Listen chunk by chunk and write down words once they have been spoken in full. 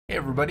Hey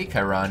everybody,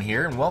 Chiron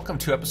here, and welcome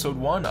to episode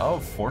 1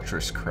 of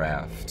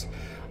FortressCraft.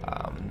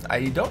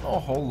 I don't know a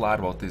whole lot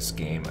about this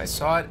game. I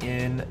saw it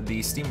in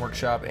the Steam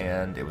Workshop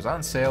and it was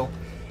on sale,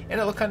 and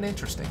it looked kind of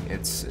interesting.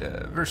 It's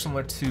very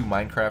similar to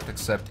Minecraft,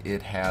 except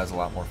it has a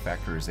lot more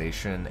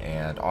factorization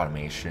and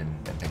automation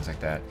and things like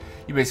that.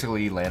 You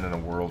basically land in a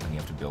world and you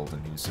have to build a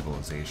new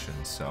civilization,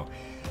 so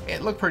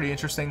it looked pretty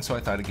interesting, so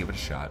I thought I'd give it a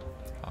shot.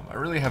 I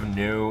really have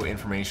no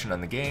information on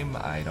the game.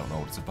 I don't know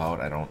what it's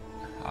about.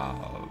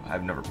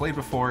 I've never played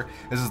before.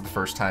 This is the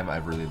first time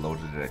I've really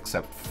loaded it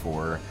except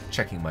for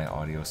checking my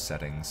audio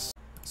settings.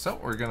 So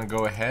we're gonna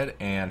go ahead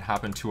and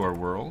hop into our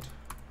world.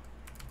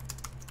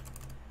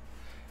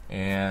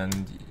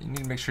 And you need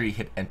to make sure you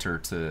hit enter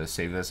to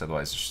save this,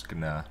 otherwise it's just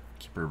gonna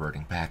keep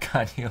reverting back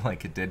on you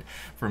like it did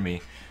for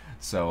me.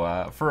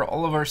 So for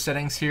all of our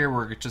settings here,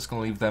 we're just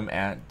gonna leave them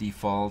at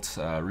default,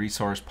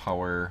 resource,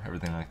 power,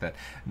 everything like that.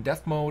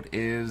 Death mode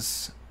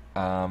is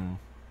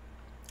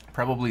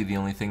probably the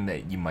only thing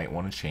that you might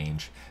want to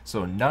change.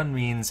 So none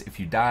means if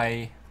you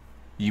die,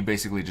 you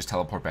basically just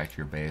teleport back to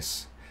your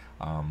base.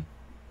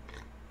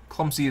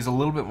 Clumsy is a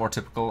little bit more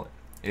typical.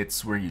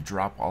 It's where you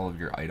drop all of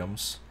your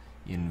items.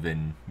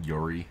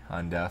 Inventory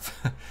on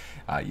death.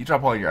 You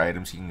drop all your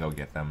items, you can go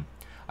get them.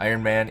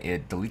 Iron Man,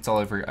 it deletes all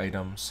of your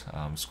items.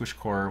 Squish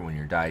Core, when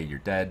you die, you're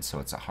dead, so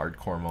it's a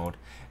hardcore mode.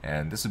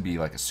 And this would be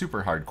like a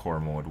super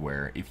hardcore mode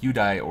where if you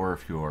die or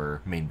if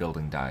your main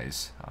building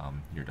dies,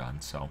 you're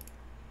done. So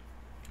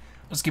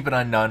let's keep it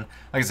on none.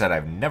 Like I said,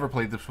 I've never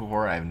played this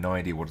before. I have no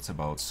idea what it's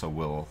about, so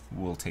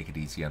we'll take it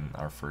easy on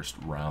our first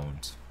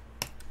round.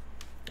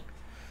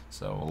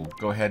 So we'll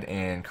go ahead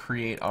and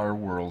create our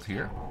world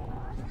here.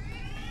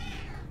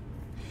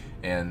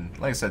 And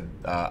like I said,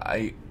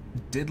 I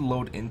did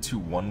load into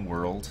one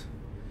world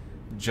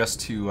just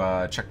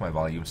to check my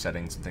volume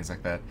settings and things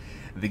like that.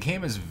 The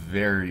game is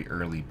very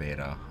early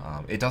beta.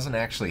 It doesn't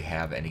actually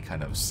have any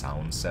kind of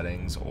sound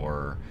settings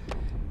or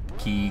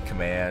key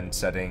command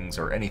settings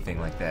or anything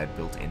like that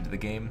built into the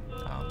game.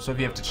 So if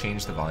you have to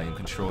change the volume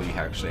control, you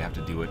actually have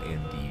to do it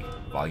in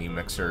the volume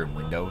mixer in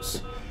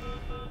Windows.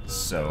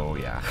 So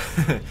yeah,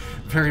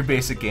 very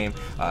basic game.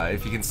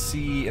 If you can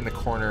see in the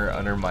corner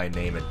under my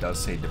name, it does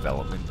say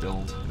development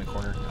build in the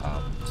corner.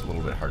 It's a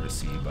little bit hard to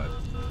see, but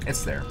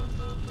it's there.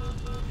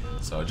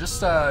 So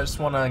just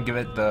want to give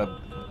it the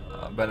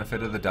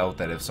benefit of the doubt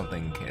that if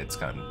something it's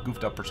kind of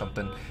goofed up or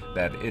something,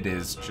 that it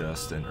is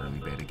just an early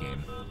beta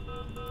game.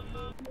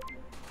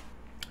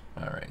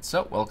 Alright,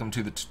 so welcome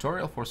to the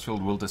tutorial. Force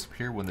field will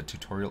disappear when the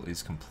tutorial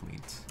is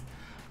complete.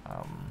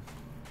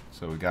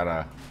 So we got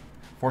a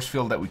force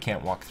field that we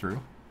can't walk through.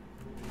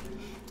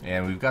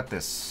 And we've got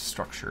this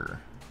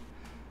structure.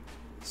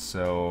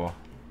 So,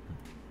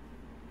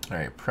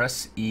 alright,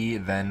 press E,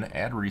 then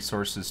add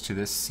resources to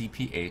this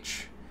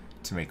CPH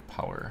to make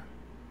power.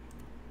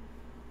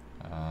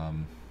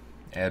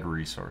 Add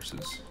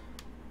resources.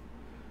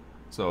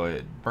 So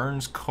it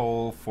burns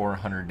coal for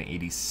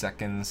 180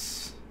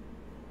 seconds.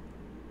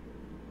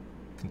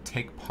 Can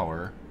take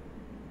power.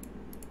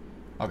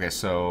 Okay,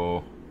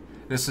 so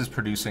this is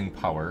producing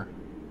power,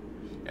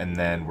 and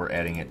then we're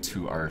adding it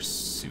to our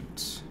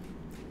suit.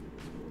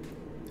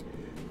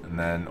 And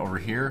then over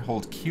here,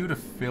 hold Q to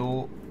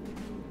fill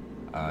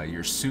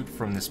your suit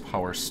from this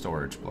power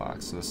storage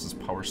block. So this is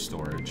power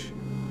storage,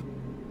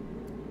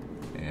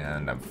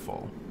 and I'm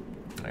full.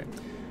 All right.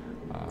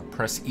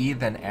 Press E,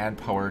 then add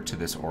power to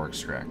this ore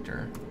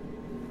extractor.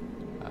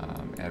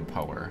 Add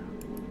power.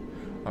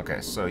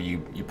 Okay, so you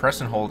press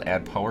and hold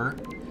add power,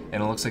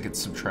 and it looks like it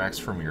subtracts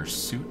from your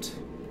suit,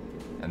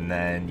 and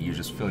then you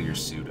just fill your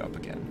suit up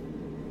again.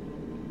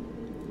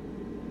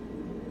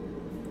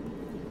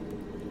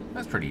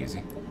 That's pretty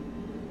easy.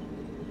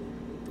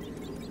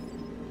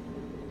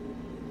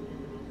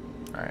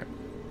 Alright.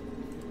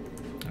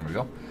 There we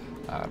go.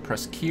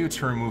 Press Q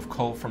to remove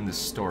coal from the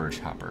storage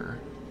hopper.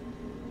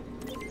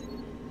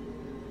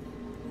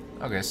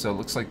 Okay, so it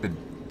looks like the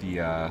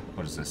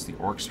what is this? The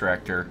ore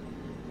extractor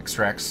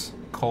extracts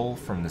coal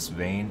from this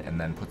vein and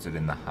then puts it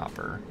in the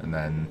hopper, and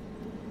then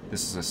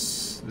this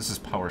is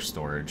power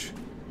storage.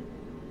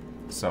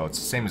 So it's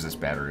the same as this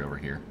battery over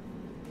here.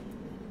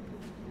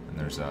 And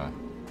there's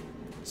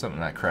something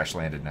that crash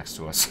landed next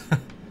to us.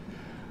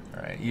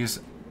 All right, use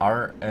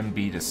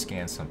RMB to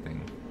scan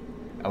something.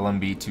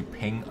 LMB to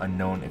ping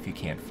unknown if you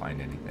can't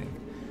find anything.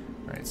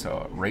 All right,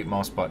 so right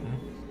mouse button.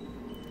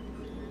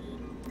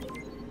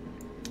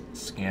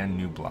 Scan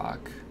new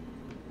block.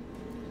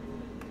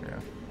 Yeah.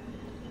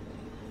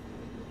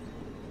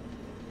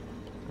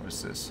 What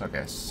is this?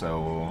 Okay,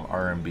 so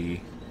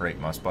RMB, right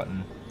mouse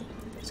button,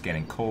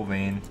 scanning coal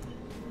vein.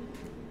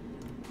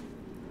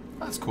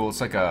 Oh, that's cool. It's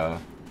like a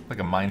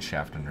mine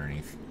shaft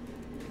underneath.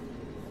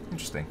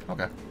 Interesting.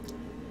 Okay.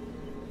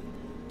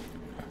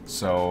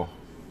 So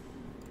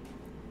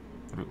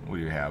what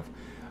do you have?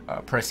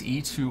 Press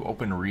E to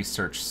open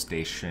research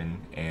station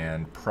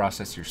and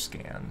process your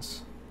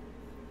scans.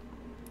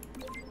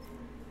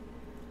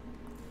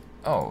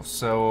 Oh,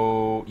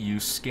 so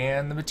you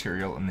scan the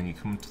material and then you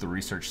come to the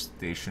research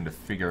station to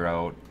figure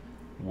out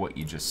what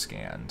you just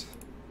scanned.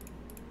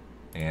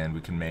 And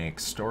we can make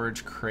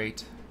storage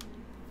crate,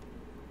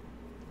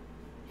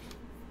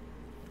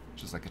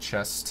 which is like a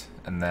chest,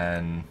 and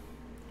then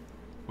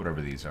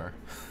whatever these are.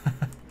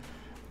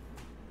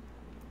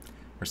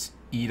 Press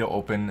E to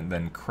open,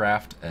 then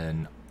craft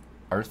an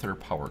Arthur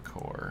power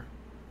core.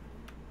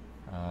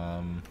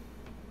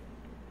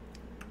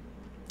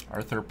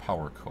 Arthur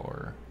power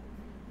core.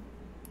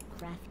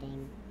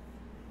 Crafting.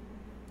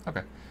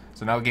 Okay,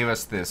 so now it gave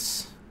us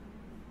this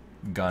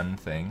gun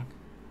thing.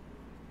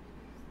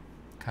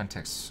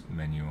 Context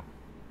menu.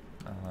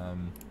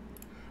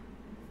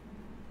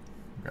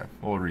 Okay,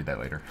 we'll read that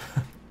later.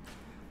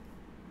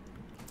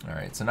 All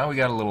right, so now we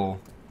got a little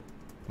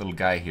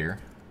guy here.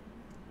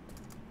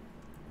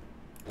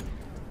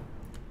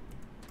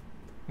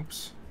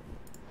 Oops.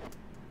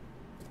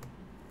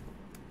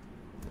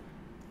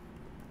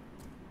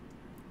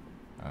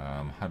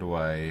 How do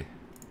I...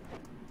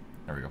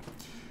 There we go.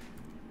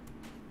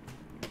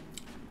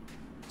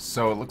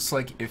 So it looks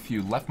like if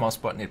you left mouse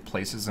button, it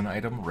places an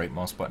item. Right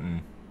mouse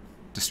button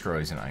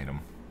destroys an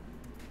item.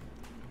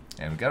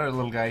 And we got our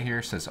little guy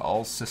here. Says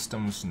all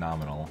systems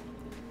nominal.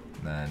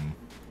 And then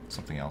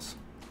something else.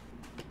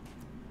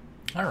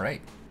 All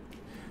right.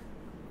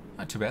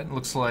 Not too bad. It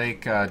looks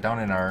like down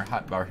in our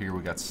hotbar here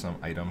we got some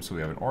items. So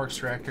we have an ore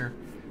extractor,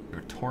 we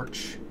have a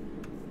torch,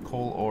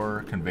 coal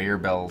ore, conveyor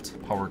belt,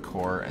 power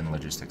core, and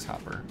logistics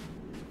hopper.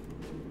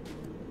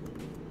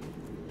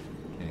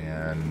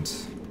 And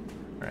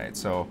alright,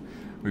 so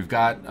we've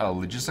got a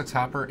logistics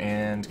hopper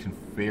and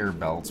conveyor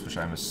belts, which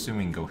I'm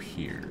assuming go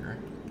here.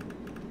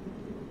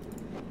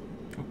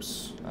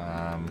 Oops.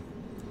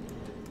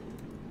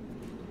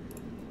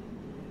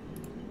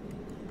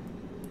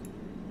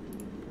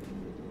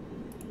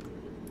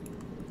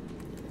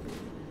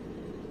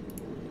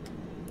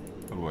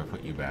 Where do I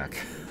put you back?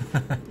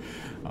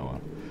 Oh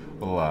well.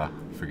 We'll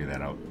figure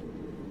that out.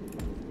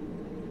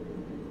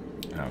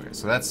 Okay,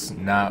 so that's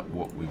not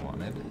what we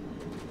wanted.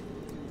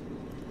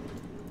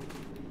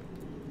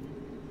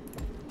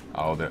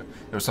 Oh, there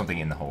was something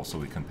in the hole, so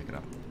we couldn't pick it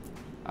up.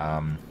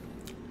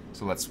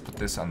 So let's put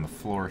this on the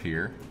floor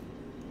here.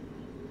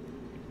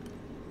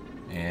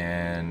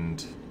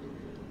 And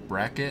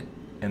bracket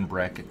and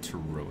bracket to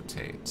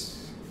rotate.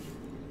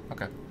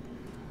 Okay.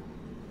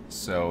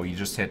 So you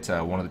just hit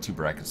one of the two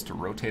brackets to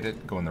rotate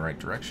it, go in the right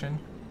direction.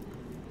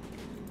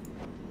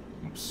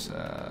 Oops,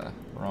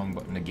 wrong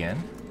button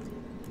again.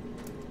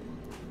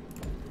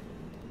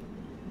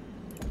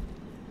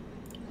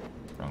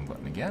 Wrong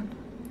button again.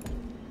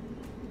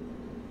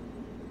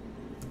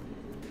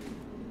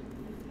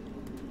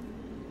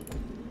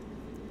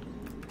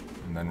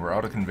 And then we're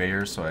out of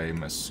conveyor, so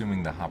I'm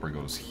assuming the hopper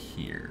goes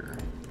here.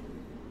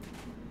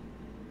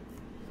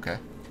 Okay,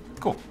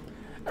 cool.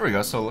 There we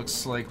go. So it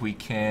looks like we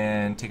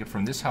can take it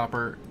from this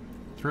hopper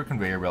through a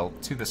conveyor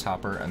belt to this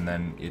hopper, and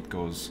then it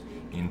goes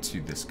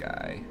into this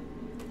guy.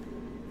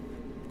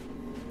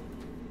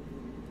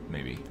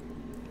 Maybe.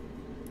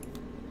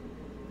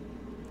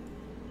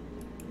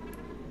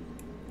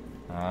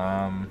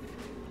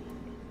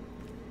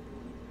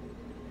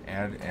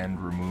 Add and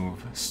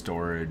remove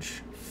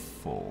storage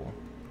full.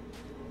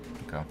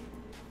 Okay.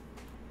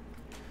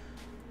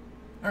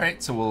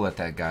 Alright, so we'll let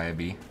that guy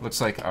be. Looks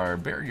like our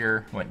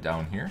barrier went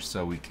down here,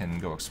 so we can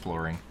go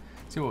exploring.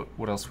 See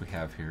what else we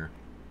have here.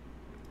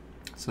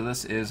 So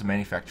this is a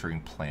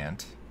manufacturing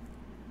plant.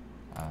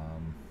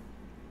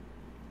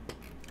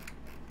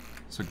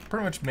 So we can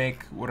pretty much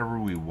make whatever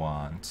we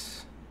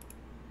want.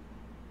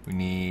 We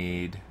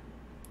need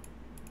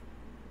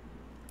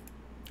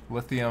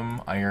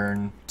lithium,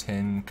 iron,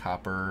 tin,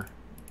 copper.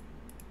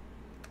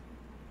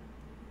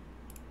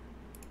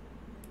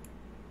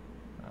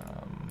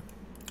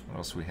 What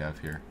else do we have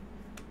here?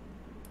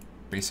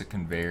 Basic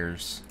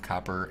conveyors,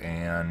 copper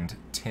and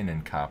tin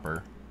and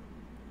copper.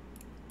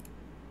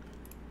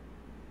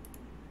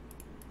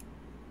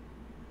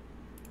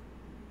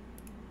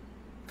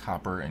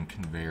 Copper and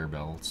conveyor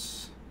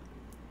belts.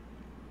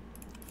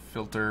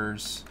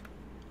 Filters.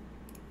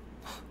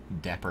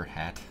 Dapper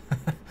hat.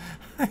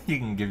 You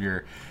can give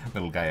your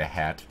little guy a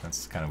hat.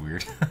 That's kind of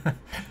weird.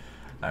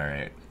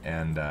 Alright,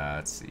 and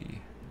let's see.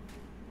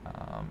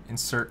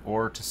 Insert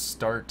ore to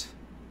start.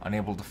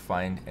 Unable to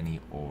find any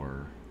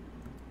ore.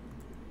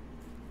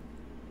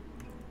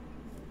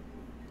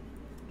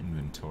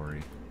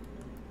 Inventory.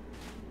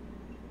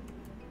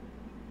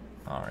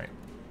 Alright.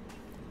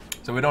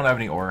 So we don't have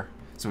any ore,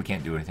 so we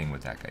can't do anything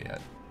with that guy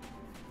yet.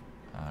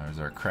 There's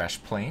our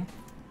crash plane.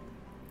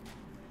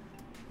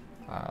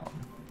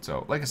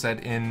 So, like I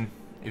said,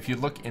 if you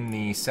look in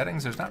the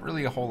settings, there's not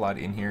really a whole lot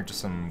in here, just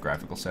some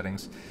graphical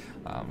settings.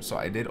 So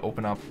I did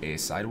open up a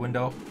side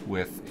window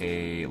with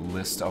a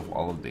list of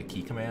all of the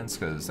key commands,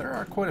 because there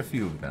are quite a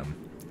few of them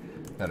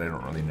that I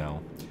don't really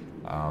know.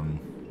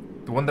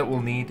 The one that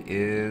we'll need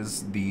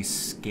is the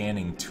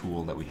scanning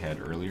tool that we had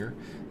earlier.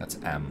 That's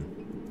M.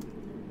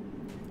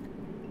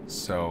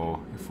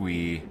 So if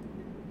we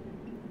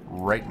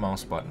right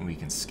mouse button, we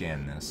can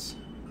scan this.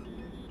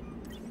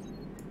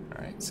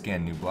 Alright,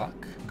 scan new block.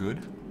 Good.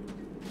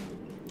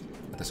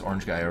 Got this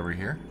orange guy over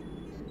here.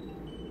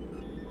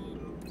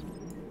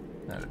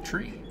 And a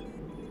tree.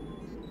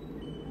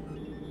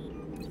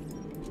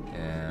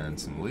 And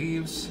some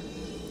leaves.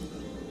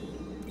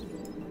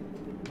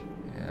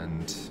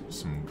 And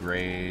some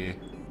gray,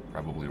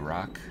 probably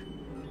rock.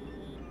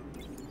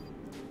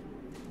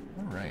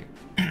 Alright.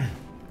 Yeah,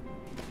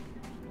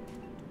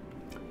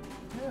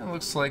 it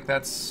looks like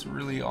that's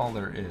really all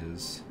there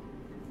is.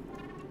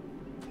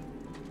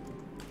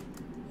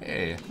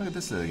 Hey, look at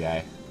this little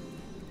guy.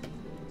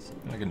 It's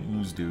like an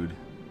ooze dude.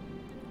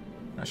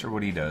 Not sure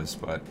what he does,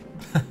 but...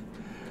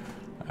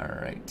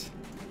 Alright.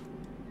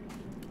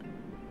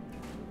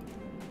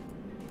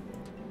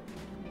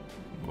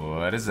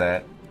 What is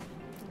that?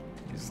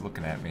 He's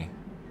looking at me.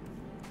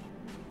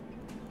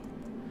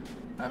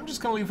 I'm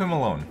just gonna leave him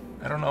alone.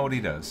 I don't know what he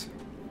does.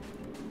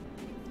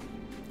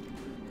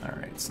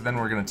 Alright, so then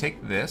we're gonna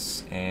take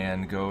this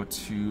and go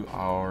to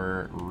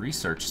our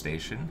research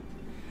station.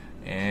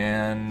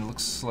 And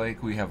looks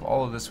like we have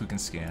all of this we can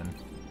scan.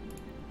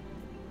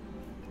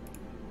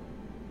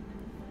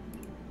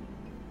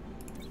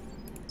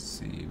 Let's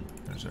see,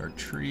 there's our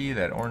tree,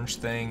 that orange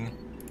thing,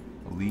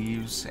 the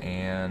leaves,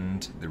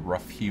 and the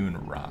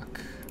rough-hewn rock.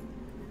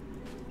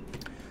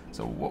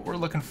 So what we're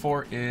looking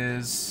for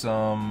is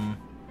some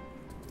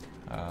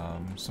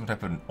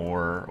type of an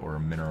ore or a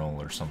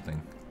mineral or something.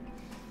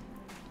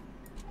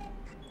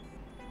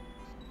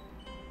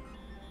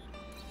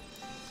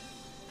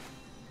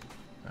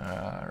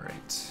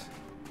 Alright,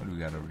 what do we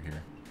got over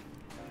here?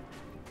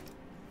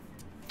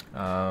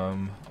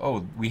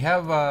 Oh, we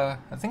have, I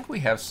think we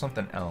have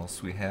something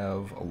else. We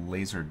have a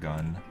laser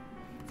gun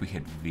if we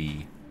hit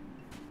V.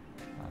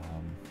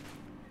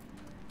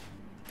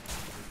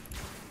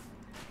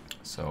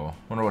 So,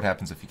 wonder what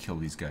happens if you kill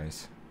these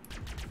guys.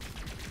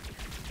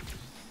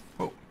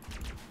 Oh,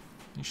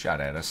 he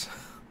shot at us.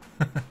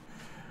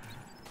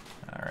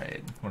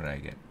 Alright, what did I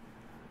get?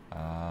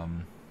 I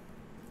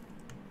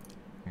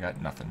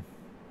got nothing.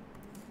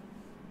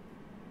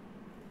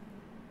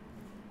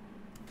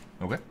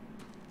 Okay.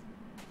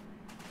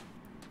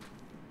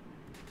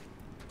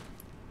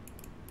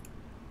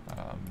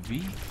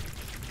 V.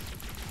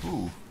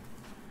 Ooh.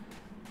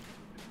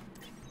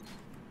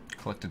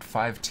 Collected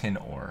 5 tin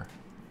ore.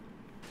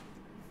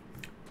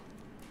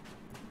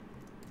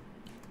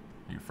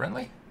 Are you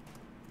friendly?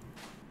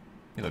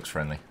 He looks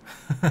friendly.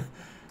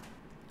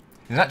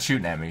 He's not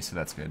shooting at me, so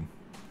that's good.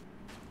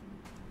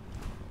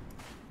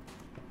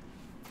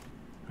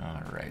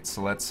 Alright,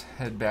 so let's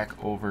head back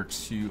over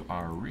to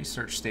our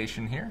research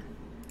station here.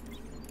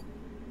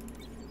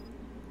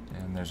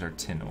 And there's our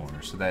tin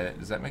ore. So that,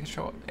 does that make it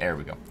show up? There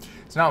we go.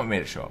 So now it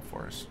made it show up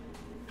for us.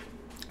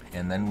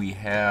 And then we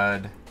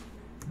had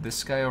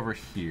this guy over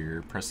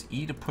here. Press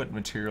E to put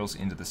materials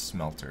into the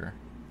smelter.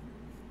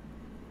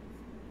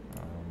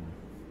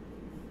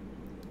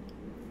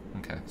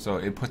 Okay, so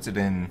it puts it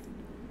in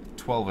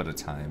 12 at a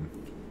time.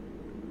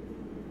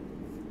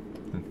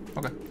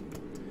 Okay.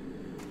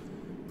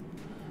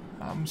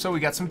 So we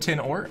got some tin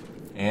ore,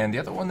 and the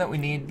other one that we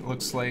need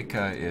looks like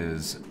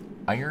is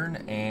iron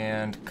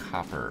and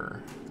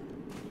copper.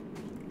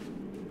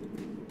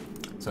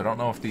 So I don't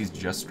know if these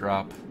just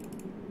drop.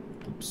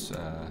 Oops,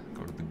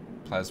 go to the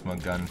plasma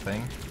gun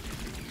thing.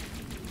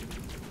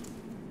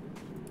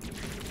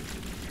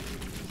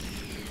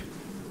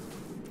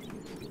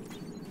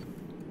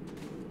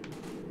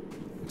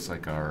 Looks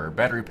like our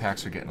battery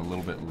packs are getting a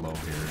little bit low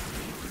here.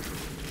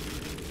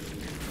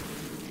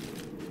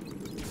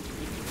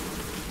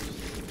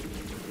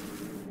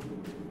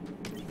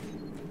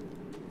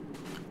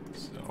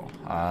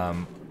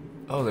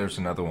 Oh, there's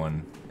another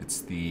one.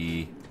 It's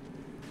the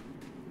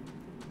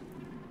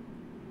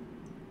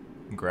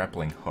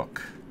grappling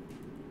hook.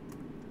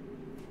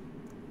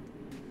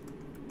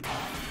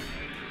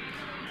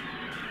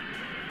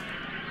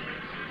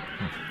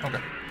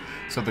 Okay.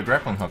 So the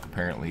grappling hook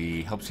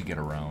apparently helps you get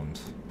around.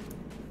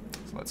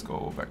 So let's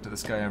go back to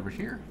this guy over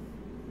here.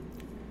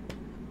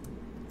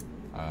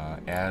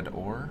 Add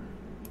ore.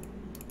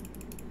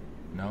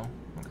 No?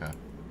 Okay.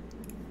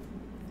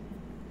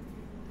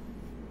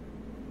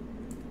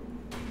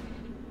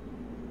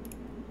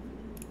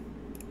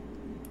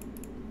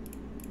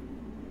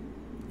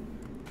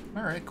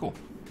 Alright, cool.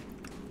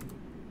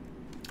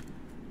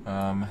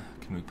 Can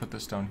we put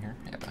this down here?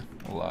 Yeah,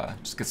 we'll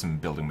just get some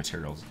building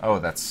materials. Oh,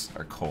 that's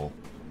our coal.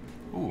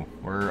 Ooh,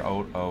 we're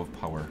out of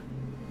power.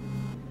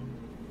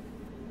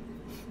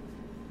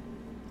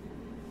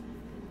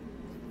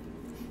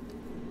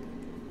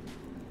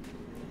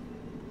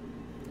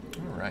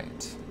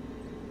 Alright.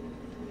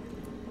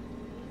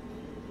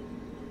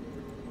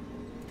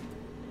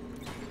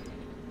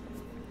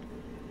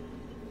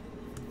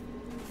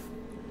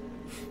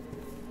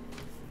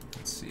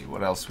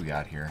 What else we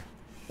got here?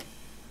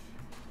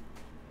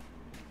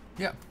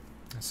 Yeah.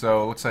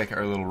 So it looks like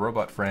our little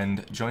robot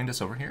friend joined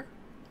us over here.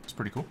 It's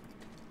pretty cool.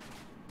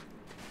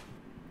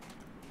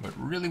 But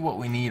really what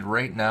we need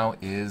right now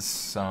is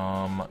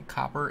some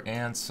copper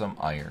and some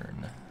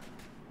iron.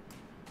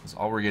 Because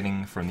all we're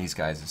getting from these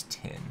guys is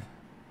tin.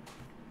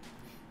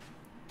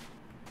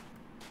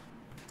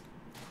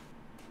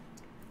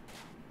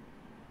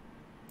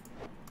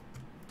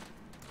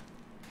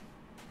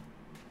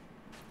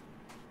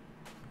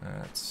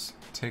 Let's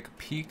take a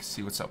peek,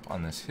 see what's up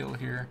on this hill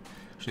here.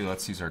 Actually,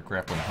 let's use our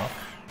grappling hook.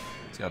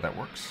 See how that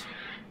works.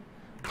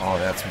 Oh,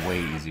 that's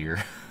way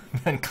easier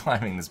than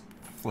climbing this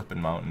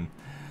flippin' mountain.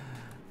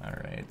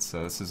 Alright,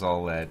 so this is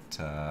all that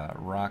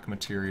rock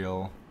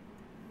material.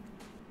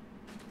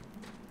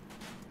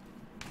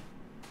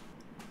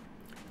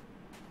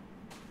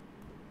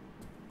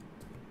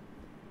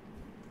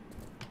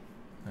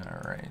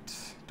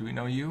 Alright, do we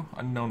know you?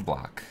 Unknown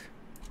block.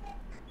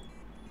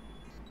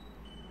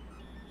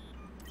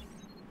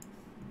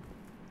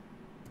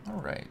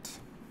 Alright.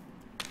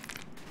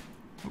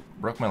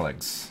 Broke my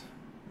legs.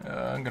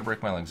 I'm gonna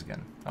break my legs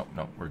again. Oh,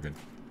 no, we're good.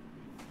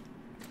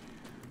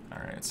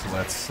 Alright, so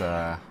let's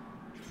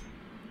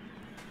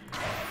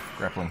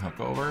grappling hook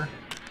over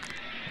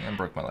and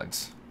broke my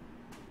legs.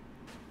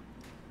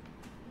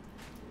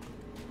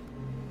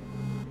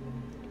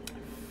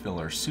 Fill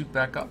our suit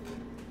back up.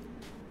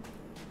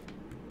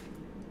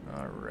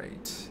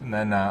 Alright, and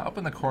then up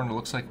in the corner it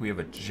looks like we have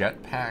a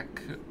jetpack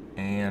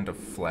and a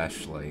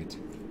flashlight.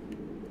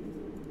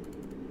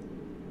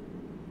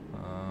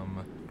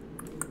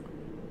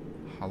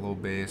 Hollow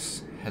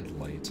base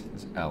headlight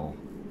is L.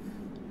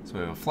 So we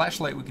have a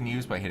flashlight we can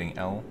use by hitting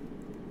L.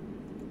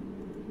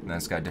 And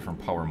that's got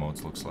different power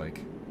modes, looks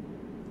like.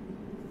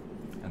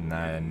 And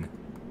then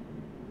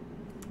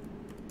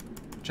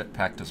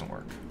jetpack doesn't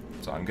work.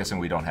 So I'm guessing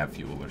we don't have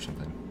fuel or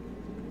something.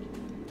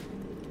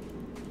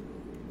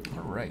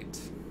 Alright.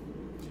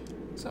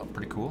 So,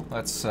 pretty cool.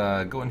 Let's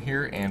go in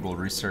here and we'll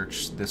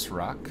research this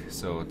rock.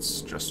 So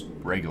it's just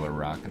regular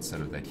rock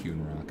instead of that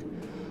hewn rock.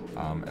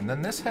 And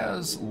then this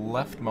has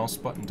left mouse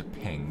button to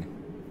ping.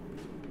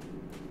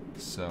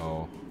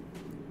 So,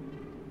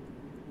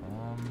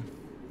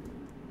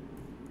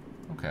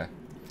 okay.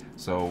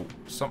 So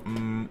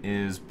something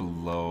is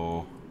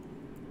below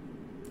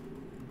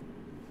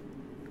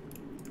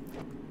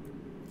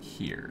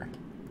here.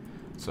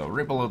 So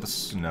right below the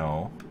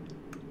snow,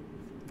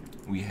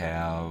 we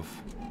have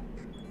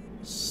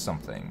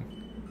something.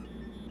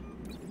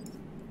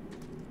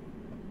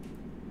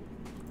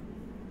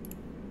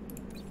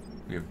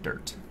 We have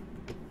dirt.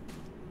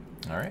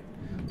 Alright,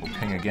 we'll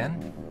ping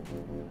again.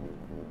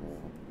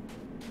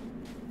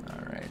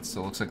 Alright, so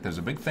it looks like there's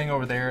a big thing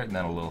over there and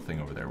then a little thing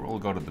over there. We'll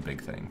go to the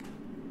big thing.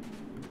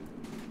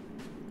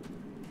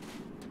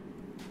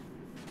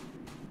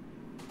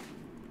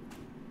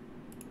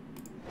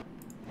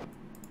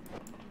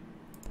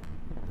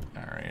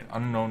 Alright,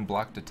 unknown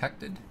block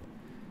detected.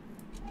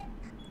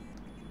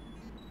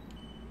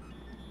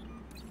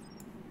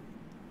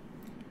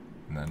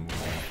 And then we'll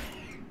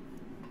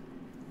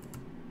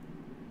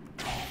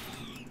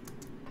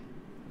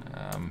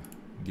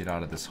get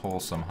out of this hole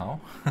somehow.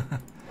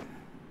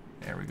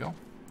 There we go.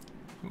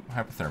 Ooh,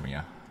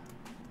 hypothermia.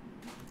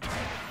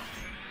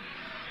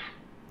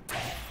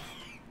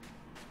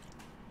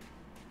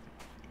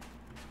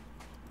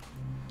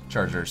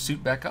 Charge our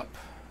suit back up.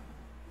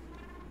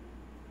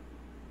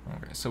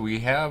 Okay, so we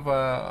have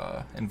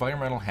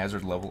environmental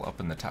hazard level up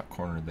in the top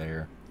corner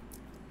there.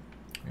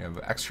 We have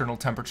external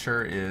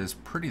temperature is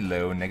pretty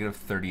low,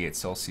 -38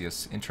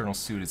 Celsius. Internal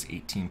suit is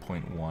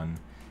 18.1.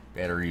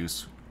 Battery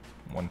use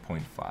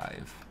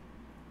 1.5.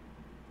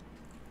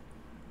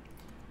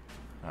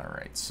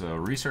 Alright, so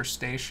research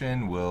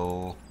station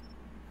will,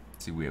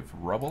 let's see, we have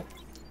rubble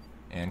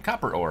and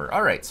copper ore.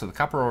 Alright, so the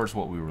copper ore is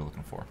what we were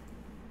looking for.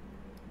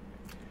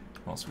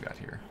 What else we got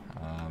here?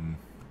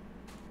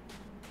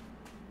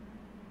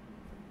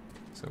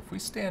 So if we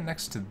stand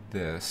next to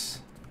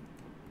this,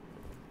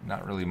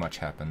 not really much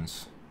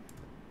happens.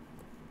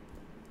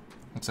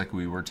 Looks like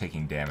we were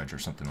taking damage or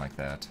something like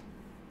that.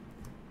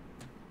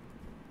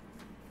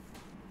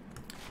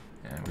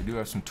 And we do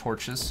have some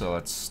torches, so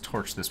let's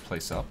torch this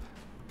place up.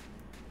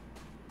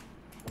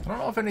 I don't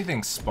know if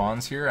anything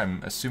spawns here.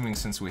 I'm assuming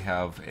since we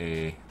have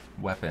a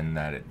weapon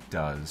that it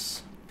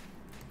does.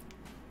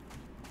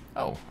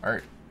 Oh,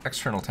 our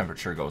external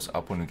temperature goes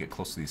up when we get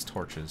close to these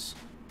torches.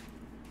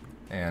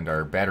 And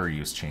our battery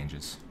use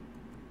changes.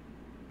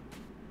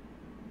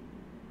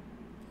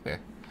 Okay,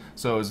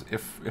 so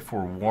if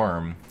we're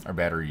warm, our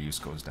battery use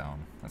goes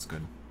down. That's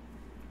good.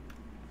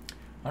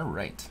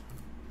 Alright.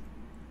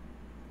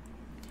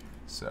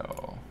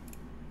 So,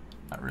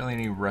 not really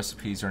any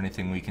recipes or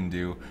anything we can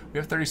do. We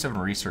have 37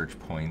 research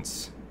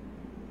points.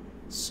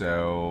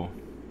 So,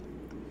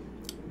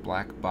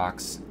 black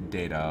box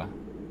data,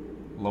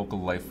 local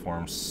life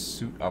forms,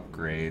 suit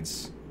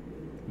upgrades,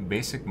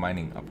 basic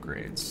mining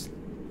upgrades.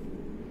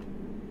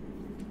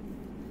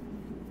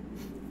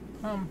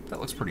 That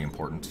looks pretty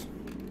important.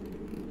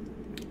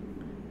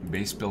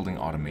 Base building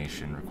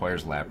automation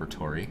requires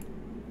laboratory.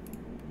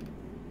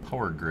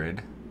 Power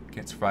grid.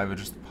 Can't survive with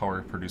just the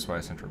power produced by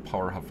a central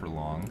power hub for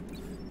long.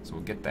 So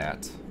we'll get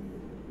that.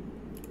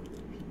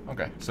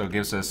 Okay, so it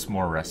gives us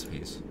more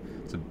recipes.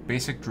 It's a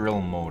basic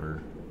drill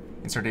motor.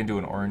 Insert into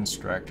an ore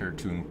extractor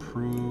to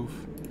improve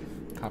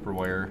copper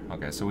wire.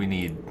 Okay, so we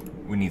need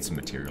some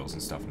materials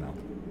and stuff now.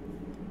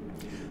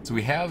 So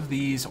we have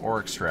these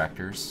ore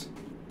extractors.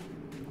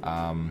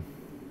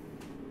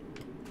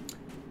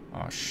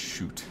 Oh,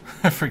 shoot.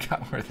 I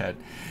forgot where that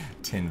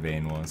tin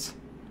vein was.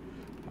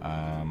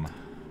 I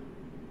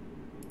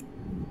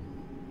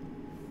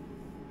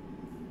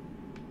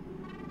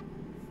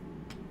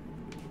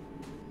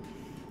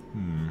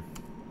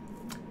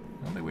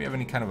don't think we have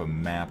any kind of a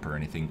map or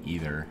anything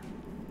either.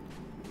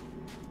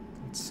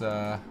 Let's,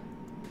 okay,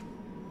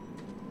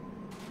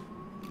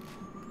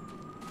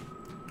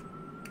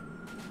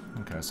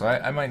 so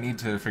I might need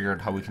to figure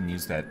out how we can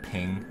use that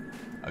ping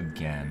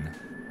again.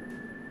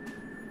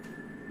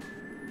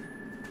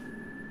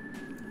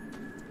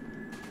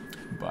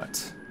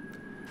 But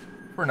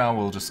for now,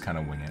 we'll just kind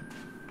of wing it.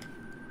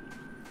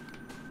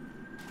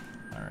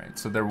 All right.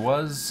 So there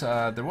was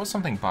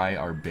something by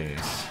our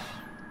base.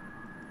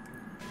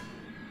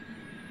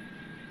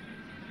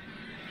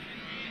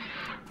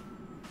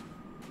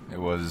 It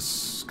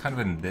was kind of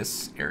in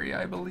this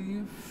area, I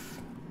believe.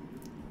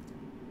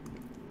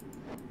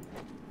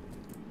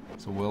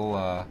 So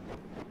we'll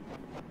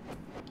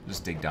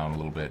just dig down a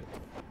little bit.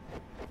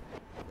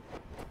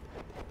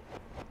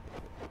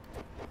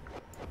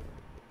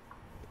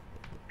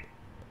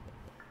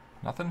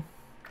 Nothing?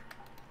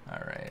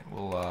 Alright,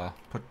 we'll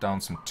put down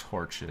some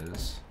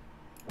torches.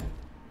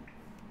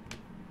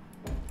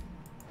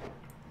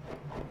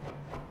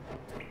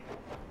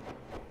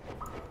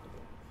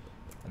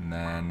 And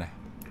then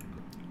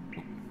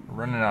we're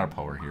running out of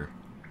power here.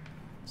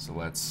 So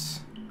let's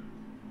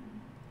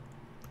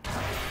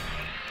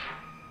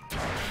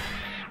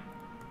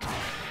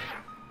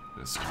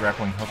just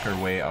grappling hook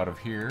our way out of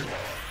here.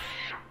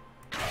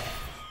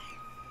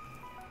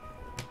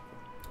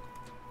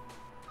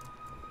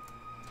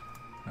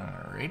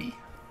 Alrighty.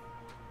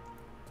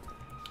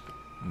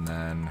 And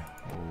then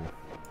we'll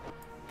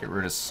get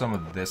rid of some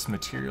of this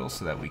material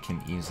so that we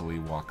can easily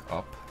walk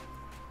up.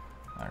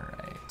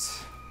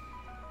 Alright.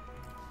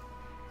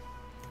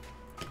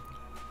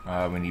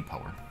 We need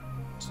power.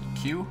 So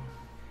Q.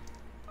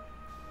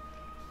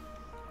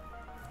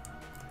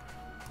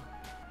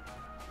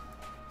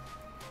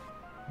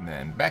 And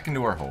then back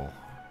into our hole.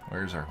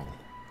 Where's our hole?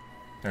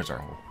 There's our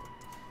hole.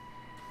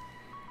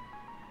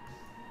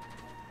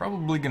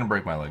 Probably gonna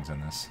break my legs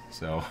in this,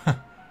 so.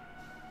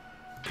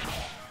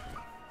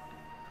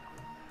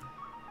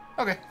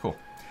 Okay, cool.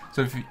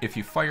 So if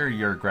you fire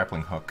your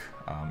grappling hook,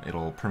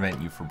 it'll prevent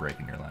you from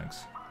breaking your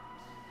legs.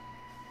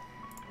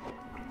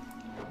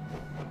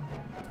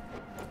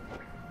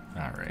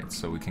 Alright,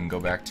 so we can go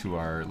back to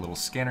our little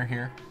scanner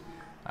here.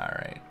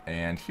 Alright,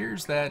 and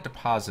here's that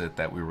deposit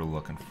that we were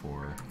looking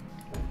for.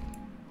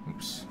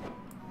 Oops.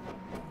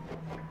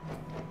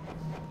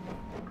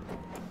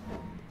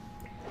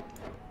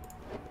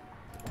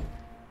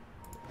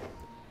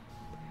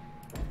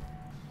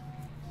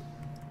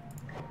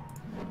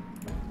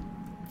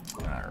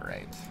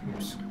 Alright,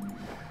 oops.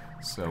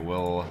 So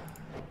we'll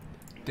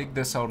dig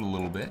this out a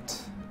little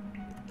bit.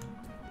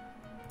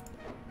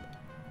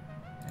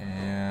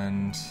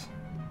 And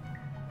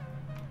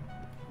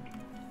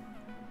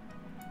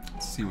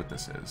let's see what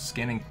this is.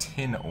 Scanning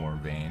tin ore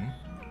vein.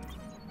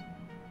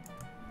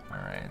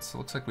 Alright, so it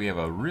looks like we have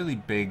a really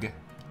big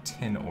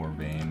tin ore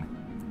vein.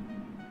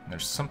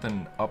 There's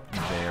something up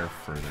there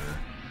further.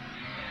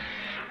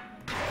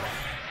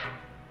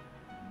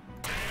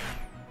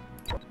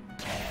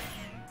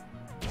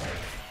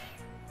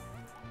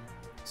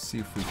 See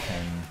if we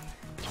can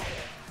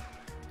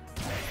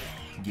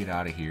get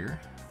out of here.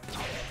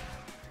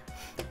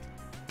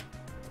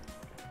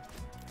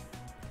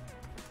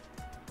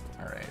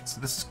 Alright, so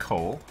this is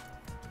coal.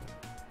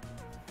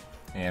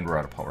 And we're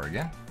out of power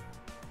again.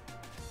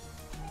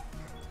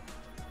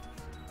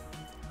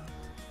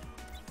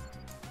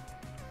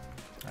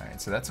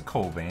 Alright, so that's a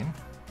coal vein.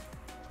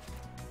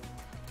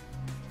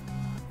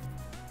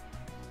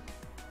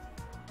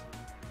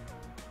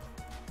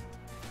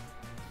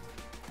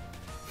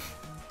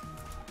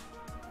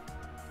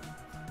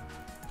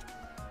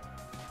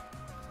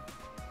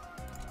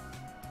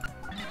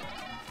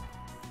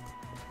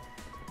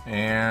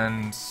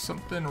 And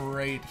something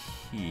right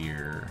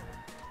here.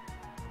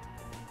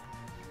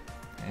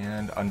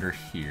 And under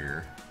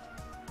here.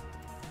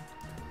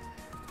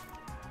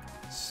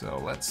 So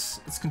let's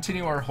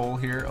continue our hole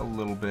here a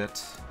little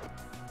bit.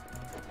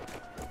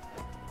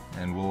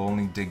 And we'll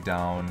only dig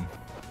down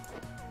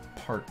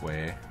part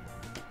way.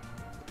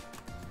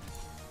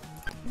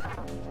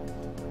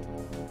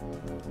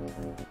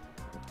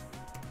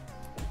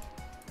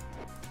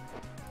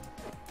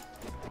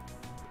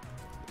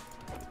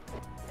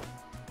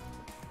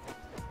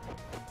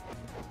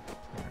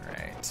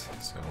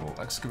 So we'll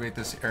excavate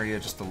this area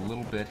just a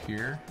little bit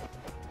here.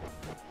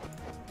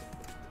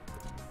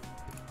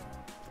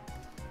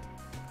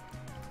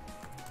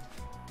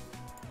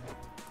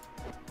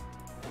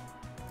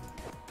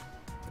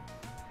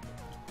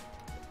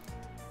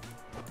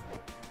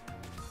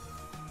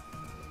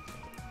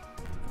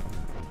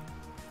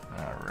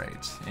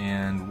 Alright,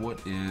 and what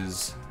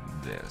is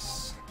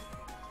this?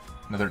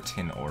 Another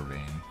tin ore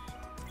vein.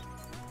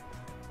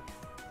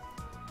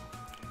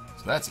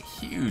 So that's a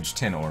huge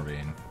tin ore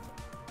vein.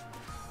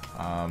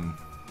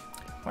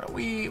 Why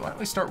don't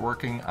we start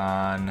working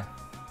on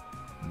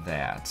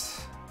that.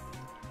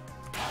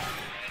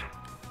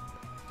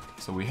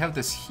 So we have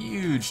this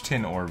huge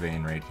tin ore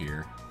vein right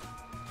here.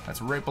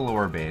 That's right below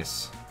our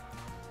base.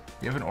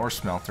 We have an ore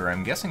smelter.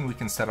 I'm guessing we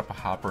can set up a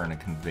hopper and a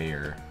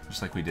conveyor,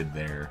 just like we did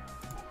there.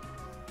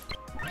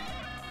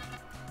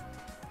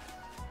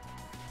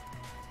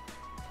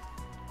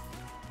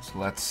 So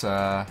let's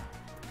find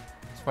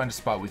a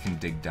spot we can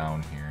dig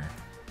down here.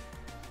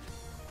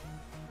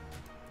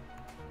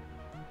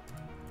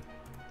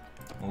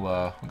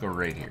 We'll go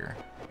right here.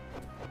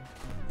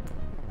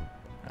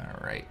 All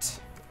right.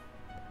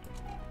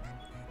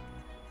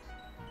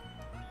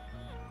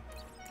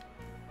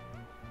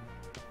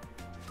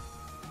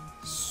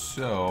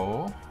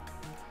 So,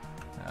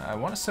 I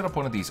want to set up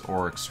one of these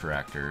ore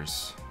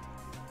extractors.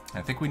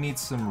 I think we need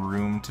some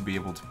room to be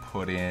able to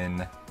put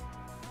in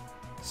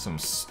some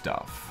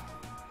stuff.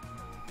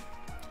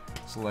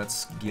 So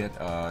let's get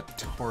a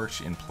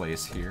torch in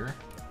place here.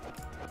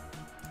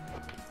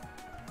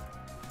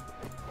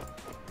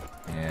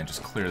 And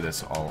just clear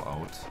this all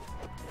out.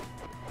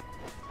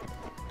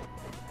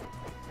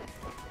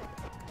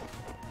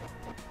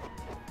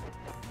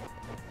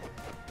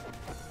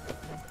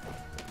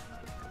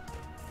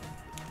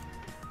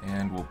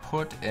 And we'll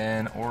put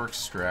an ore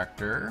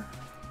extractor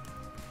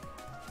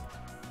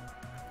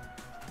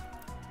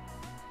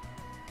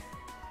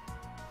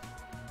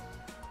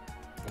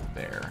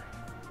there.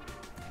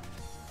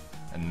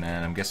 And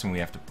then I'm guessing we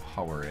have to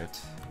power it.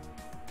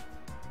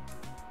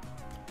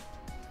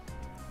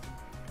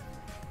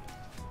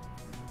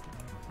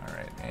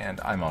 Alright, and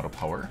I'm out of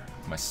power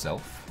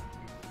myself.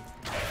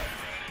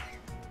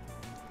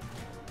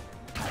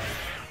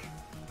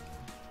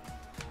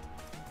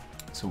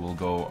 So we'll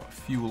go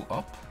fuel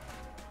up.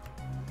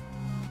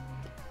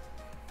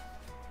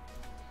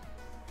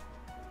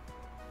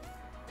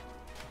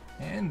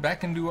 And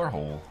back into our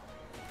hole.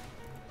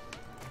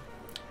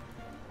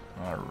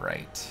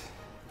 Alright.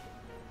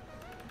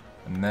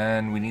 And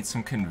then we need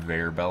some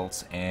conveyor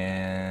belts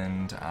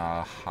and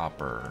a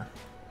hopper.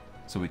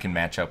 So we can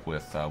match up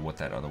with what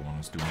that other one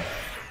was doing.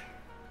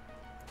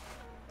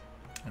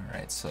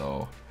 Alright,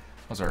 so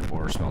how's our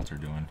ore smelter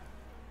doing?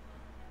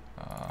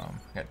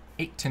 Got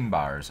 8 tin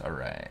bars,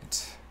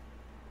 alright.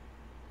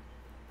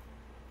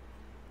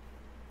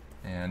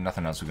 And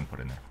nothing else we can put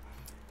in there.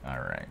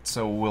 Alright,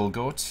 so we'll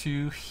go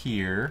to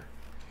here.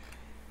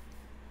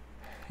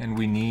 And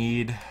we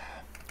need...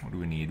 what do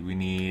we need? We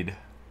need...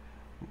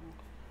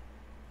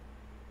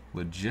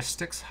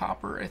 logistics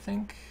hopper, I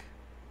think.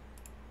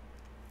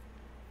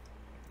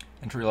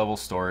 Entry-level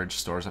storage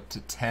stores up to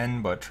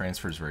 10, but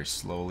transfers very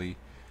slowly.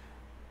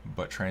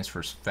 But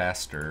transfers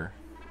faster.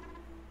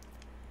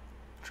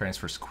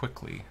 Transfers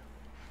quickly.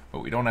 But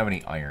we don't have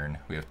any iron.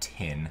 We have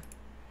tin.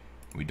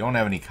 We don't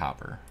have any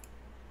copper.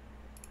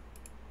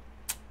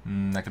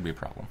 That could be a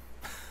problem.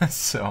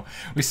 So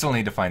we still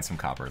need to find some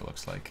copper, it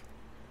looks like.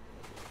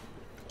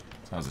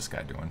 So how's this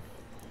guy doing?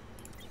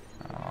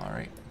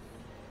 Alright.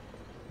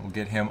 We'll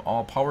get him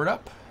all powered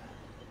up.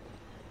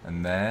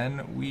 And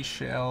then we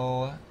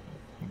shall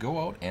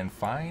go out and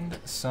find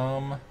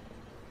some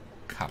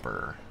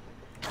copper.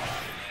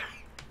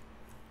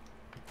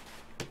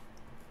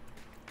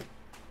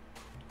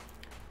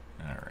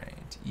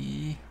 Alright,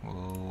 E,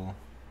 we'll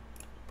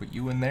put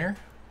you in there.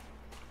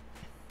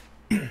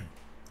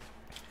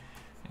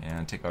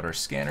 And take out our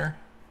scanner.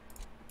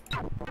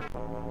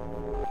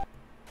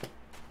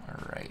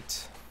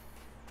 Alright.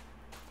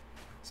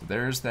 So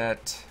there's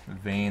that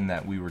vein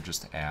that we were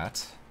just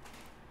at.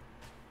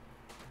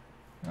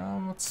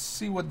 Let's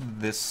see what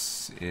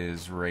this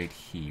is right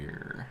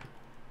here.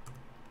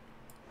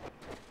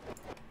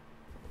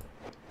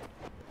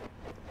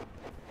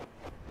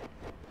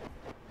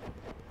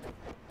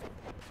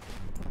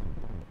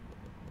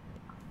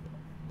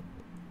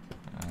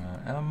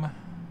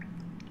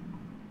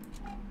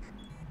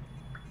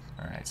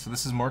 Alright, so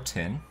this is more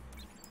tin.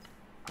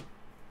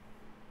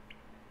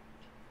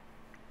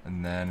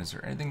 And then, is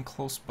there anything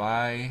close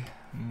by?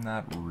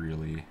 Not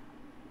really.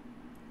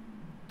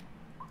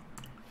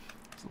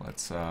 So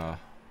let's put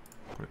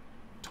a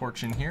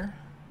torch in here.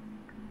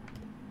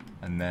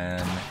 And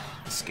then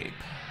escape.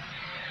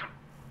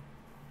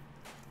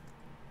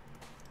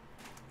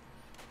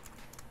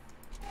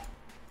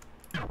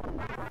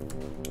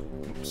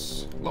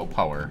 Oops, low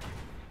power.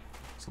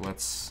 So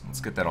let's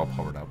get that all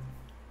powered up.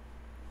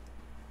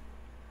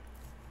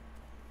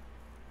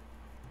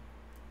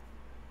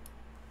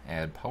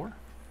 Add power.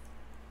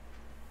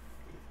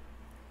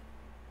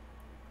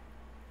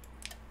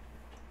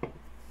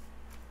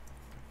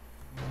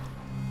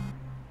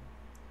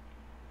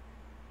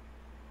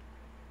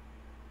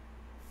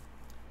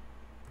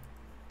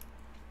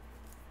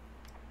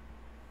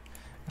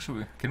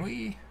 Actually, can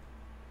we...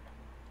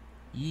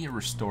 E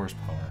restores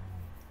power.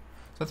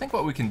 So I think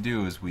what we can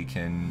do is we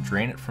can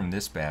drain it from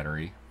this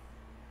battery,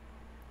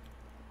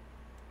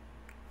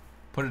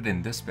 put it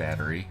in this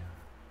battery,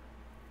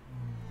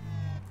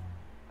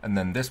 and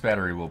then this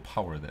battery will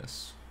power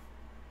this.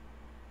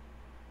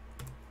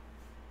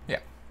 Yeah.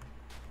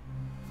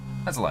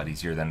 That's a lot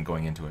easier than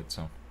going into it,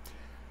 so.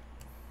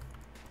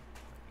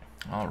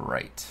 All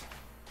right.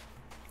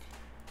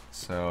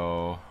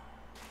 So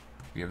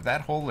we have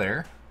that hole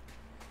there.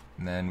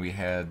 And then we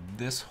had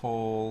this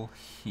hole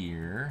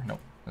here.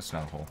 Nope, that's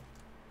not a hole.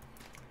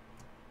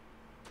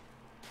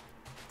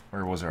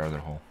 Where was our other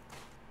hole?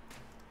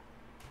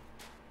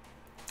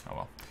 Oh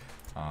well.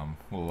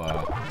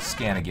 We'll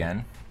scan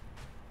again.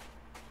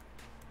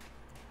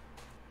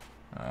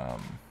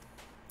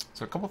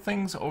 So a couple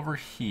things over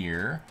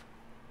here.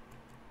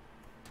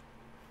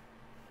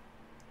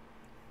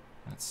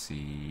 Let's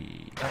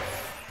see.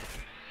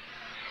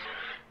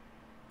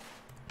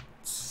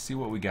 Let's see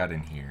what we got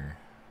in here.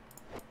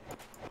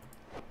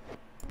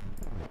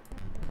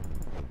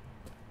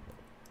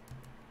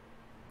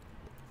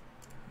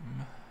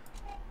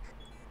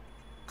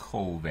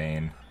 Coal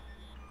vein.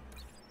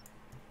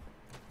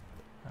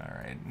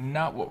 Alright,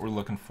 not what we're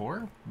looking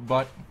for,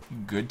 but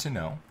good to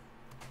know.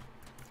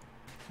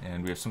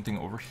 And we have something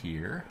over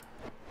here.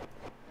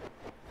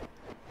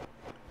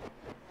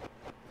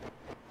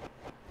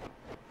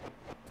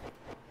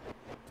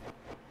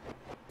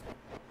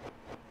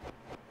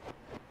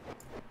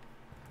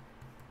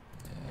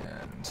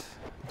 And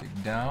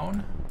dig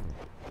down.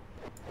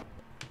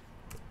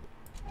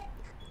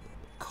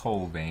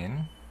 Coal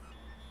vein.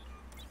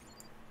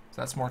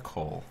 So that's more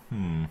coal.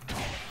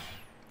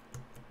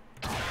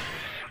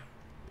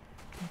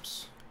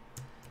 Oops.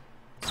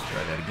 Let's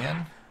try that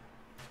again.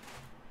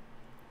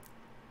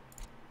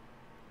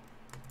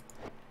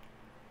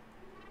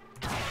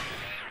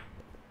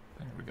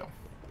 There we go.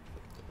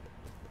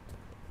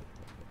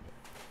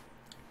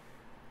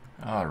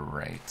 All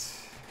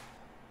right.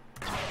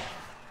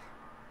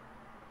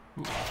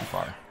 Ooh, too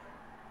far.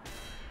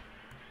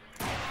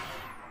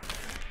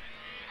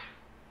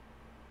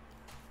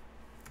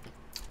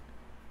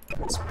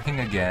 Let's ping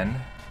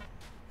again.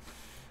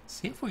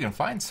 See if we can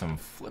find some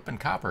flippin'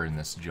 copper in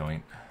this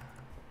joint.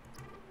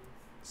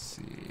 Let's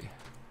see.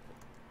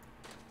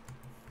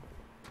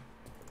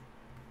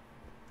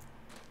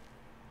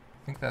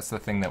 I think that's the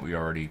thing that we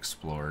already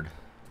explored.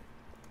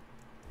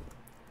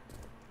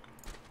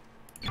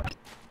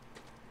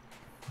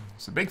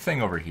 It's a big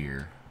thing over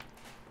here.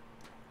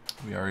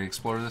 We already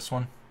explored this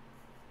one?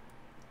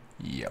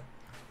 Yep.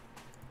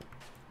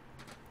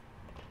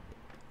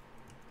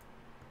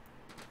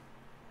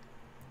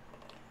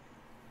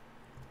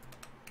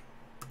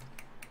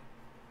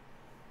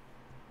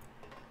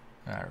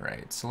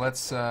 Alright, so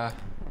let's, wait,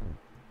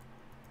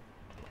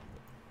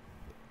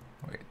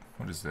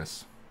 what is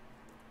this?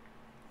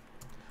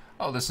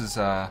 Oh, this is,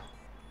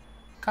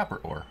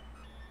 copper ore.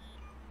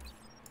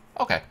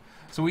 Okay,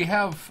 so we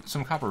have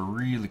some copper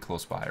really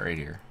close by, right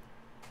here.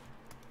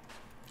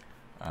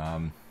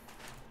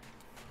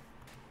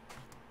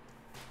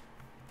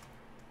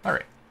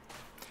 Alright,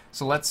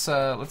 so let's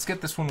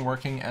get this one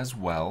working as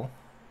well.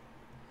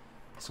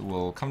 So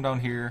we'll come down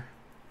here.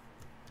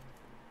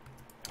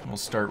 We'll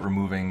start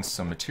removing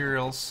some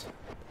materials.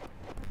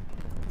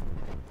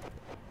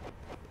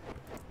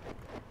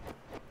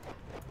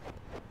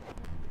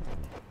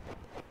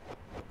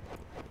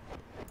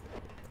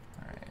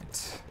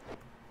 Alright.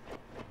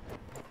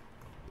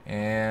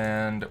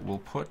 And we'll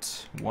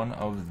put one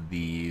of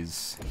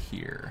these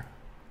here.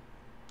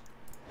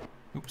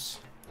 Oops.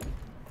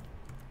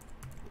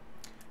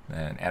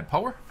 Then add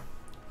power.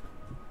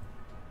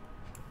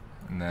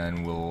 And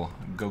then we'll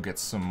go get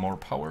some more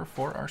power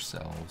for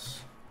ourselves.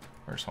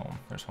 Where's home?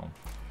 There's home.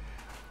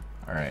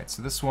 Alright,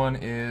 so this one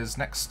is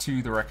next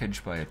to the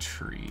wreckage by a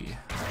tree.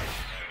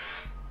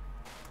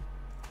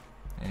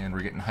 And we're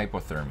getting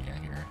hypothermia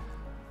here.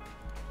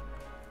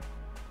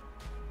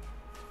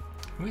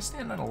 Can we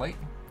stand on a light?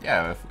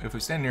 Yeah, if we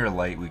stand near a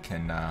light, we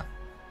can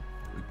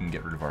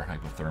get rid of our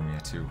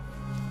hypothermia too.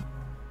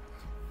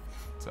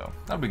 So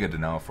that'll be good to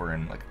know if we're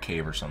in like a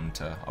cave or something,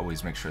 to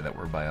always make sure that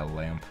we're by a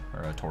lamp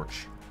or a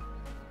torch.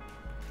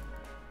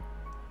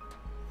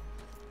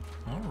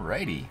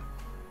 Alrighty.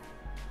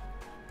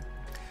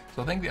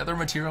 So I think the other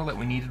material that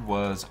we needed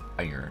was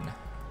iron.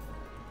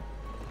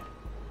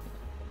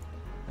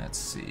 Let's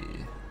see.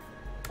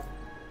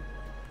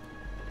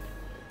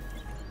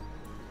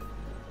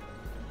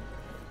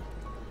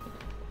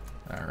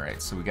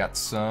 Alright, so we got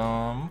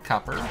some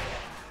copper.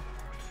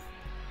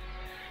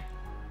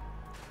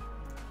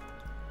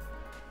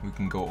 We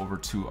can go over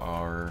to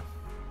our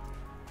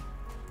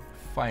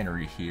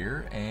refinery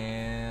here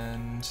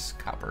and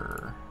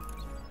copper.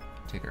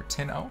 Take our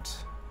tin out.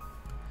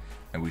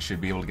 And we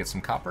should be able to get some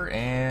copper,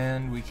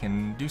 and we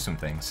can do some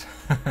things.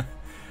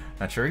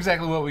 Not sure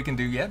exactly what we can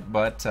do yet,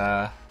 but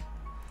I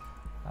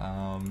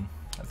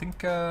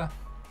think, let's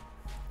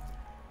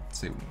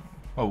see.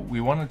 Oh,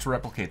 we wanted to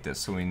replicate this,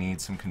 so we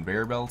need some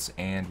conveyor belts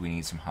and we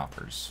need some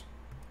hoppers.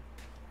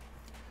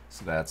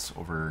 So that's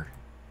over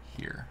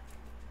here.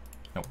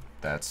 Nope,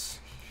 that's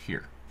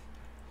here.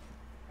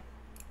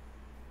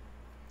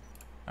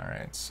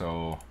 Alright,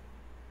 so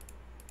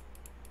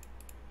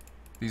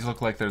these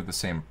look like they're the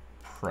same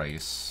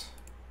price.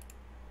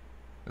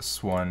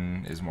 This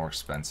one is more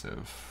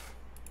expensive.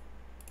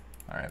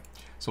 Alright,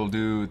 so we'll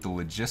do the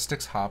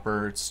logistics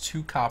hopper. It's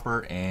 2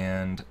 copper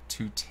and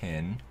 2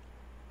 tin.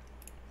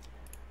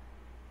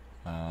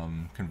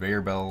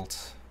 Conveyor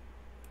belt.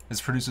 This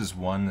produces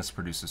 1, this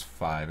produces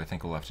 5. I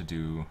think we'll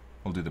do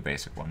the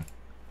basic one.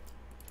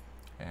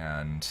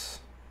 And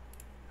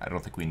I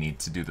don't think we need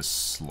to do the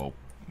slope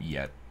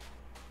yet.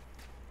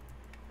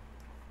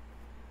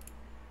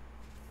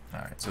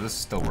 Alright, so this is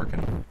still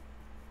working.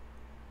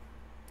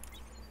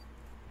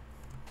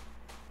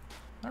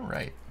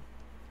 Alright.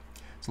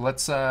 So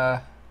let's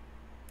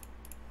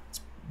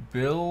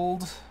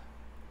build.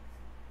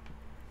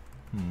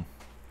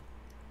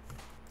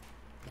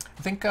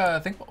 I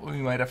think what we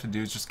might have to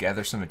do is just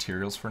gather some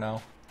materials for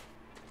now.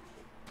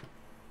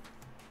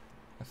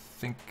 I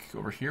think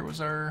over here was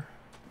our.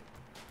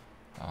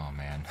 Oh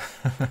man,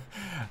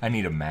 I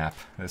need a map.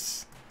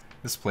 This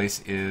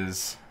place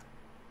is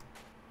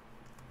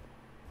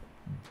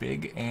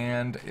big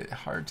and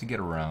hard to get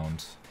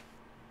around.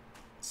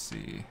 Let's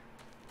see.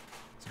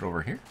 Is it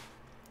over here?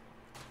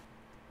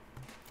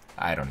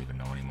 I don't even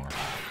know anymore.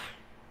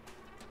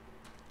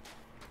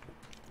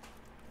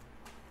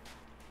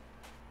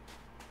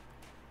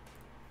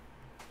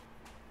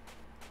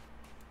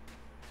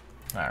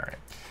 Alright,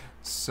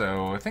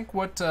 so I think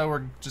what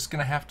we're just going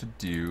to have to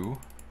do,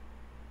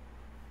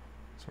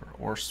 sort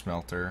of ore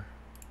smelter.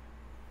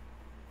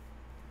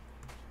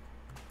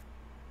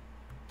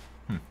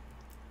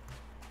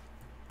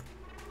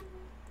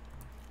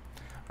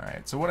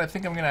 Alright, so what I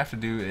think I'm going to have to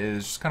do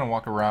is just kind of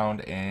walk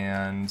around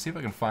and see if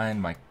I can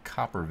find my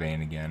copper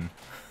vein again.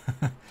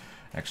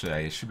 Actually,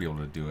 I should be able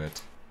to do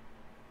it.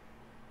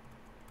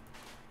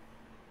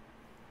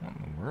 What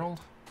in the world?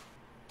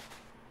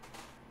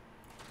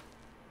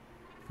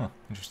 Huh,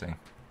 interesting.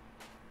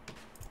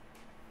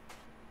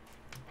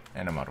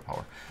 And I'm out of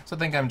power. So I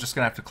think I'm just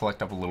going to have to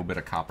collect up a little bit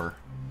of copper.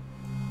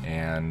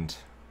 And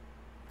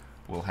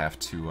we'll have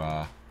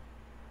to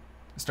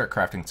start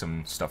crafting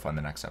some stuff on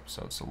the next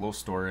episode. So low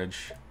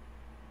storage.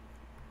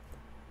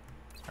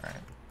 Alright.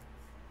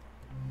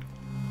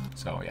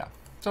 So yeah.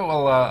 So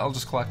I'll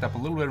just collect up a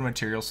little bit of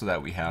material so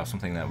that we have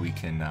something that we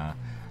can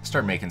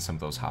start making some of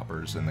those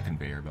hoppers and the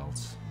conveyor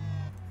belts.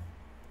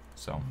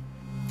 So...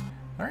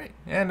 Alright,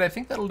 and I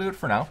think that'll do it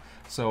for now.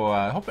 So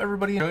I hope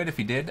everybody enjoyed. If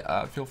you did,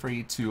 feel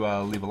free to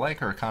leave a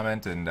like or a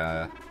comment and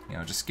you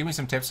know, just give me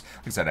some tips.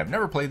 Like I said, I've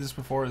never played this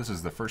before. This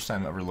is the first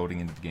time ever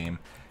loading into the game,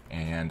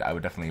 and I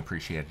would definitely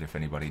appreciate it if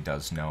anybody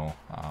does know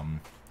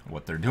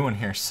what they're doing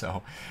here.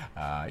 So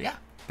yeah,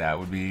 that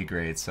would be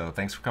great. So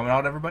thanks for coming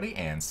out, everybody,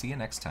 and see you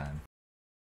next time.